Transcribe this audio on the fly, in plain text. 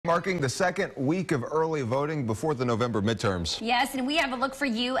marking the second week of early voting before the November midterms. Yes, and we have a look for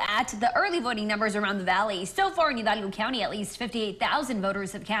you at the early voting numbers around the valley. So far in Hidalgo County, at least 58,000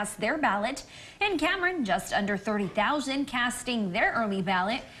 voters have cast their ballot. In Cameron, just under 30,000 casting their early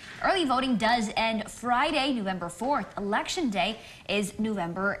ballot. Early voting does end Friday, November 4th. Election day is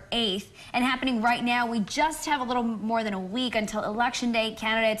November 8th. And happening right now, we just have a little more than a week until Election day.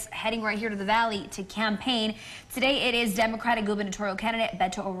 Candidates heading right here to the valley to campaign. Today it is Democratic gubernatorial candidate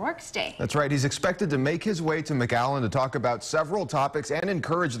Beto O'Rourke's day. That's right. He's expected to make his way to McAllen to talk about several topics and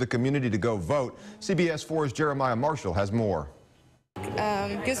encourage the community to go vote. CBS 4's Jeremiah Marshall has more.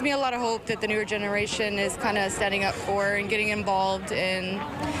 Gives me a lot of hope that the newer generation is kind of standing up for and getting involved in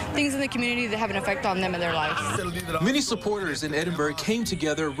things in the community that have an effect on them in their lives. Many supporters in Edinburgh came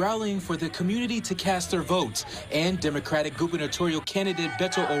together rallying for the community to cast their votes, and Democratic gubernatorial candidate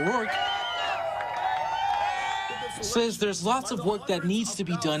Beto O'Rourke says there's lots of work that needs to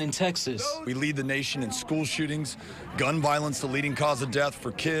be done in Texas. We lead the nation in school shootings, gun violence, the leading cause of death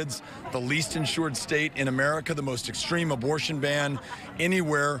for kids, the least insured state in America, the most extreme abortion ban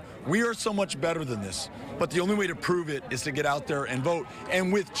anywhere. We are so much better than this, but the only way to prove it is to get out there and vote.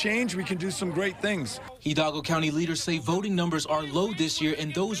 And with change, we can do some great things. Hidalgo County leaders say voting numbers are low this year,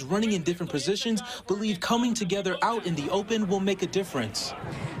 and those running in different positions believe coming together out in the open will make a difference.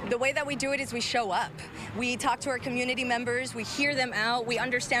 The way that we do it is we show up. We talk to our community members, we hear them out, we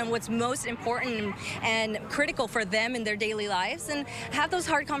understand what's most important and critical for them in their daily lives, and have those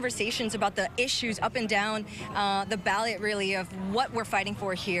hard conversations about the issues up and down the ballot, really, of what we're fighting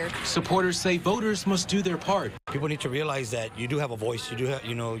for here. Supporters say voters must do their part. People need to realize that you do have a voice, you do have,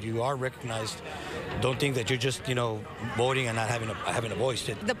 you are recognized. Don't think that you're just, voting and not having a voice.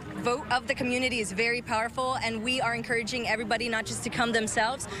 The vote of the community is very powerful, and we are encouraging everybody not just to come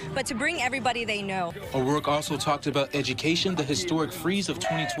themselves, but to bring everybody they know. O'Rourke also talked about education, the historic freeze of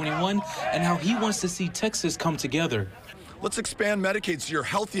 2021, and how he wants to see Texas come together. Let's expand Medicaid so you're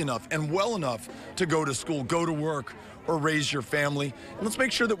healthy enough and well enough to go to school, go to work, or raise your family. And let's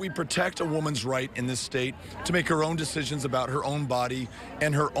make sure that we protect a woman's right in this state to make her own decisions about her own body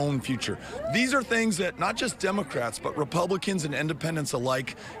and her own future. These are things that not just Democrats, but Republicans and independents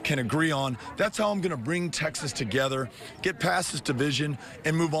alike can agree on. That's how I'm going to bring Texas together, get past this division,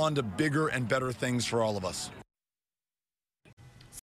 and move on to bigger and better things for all of us.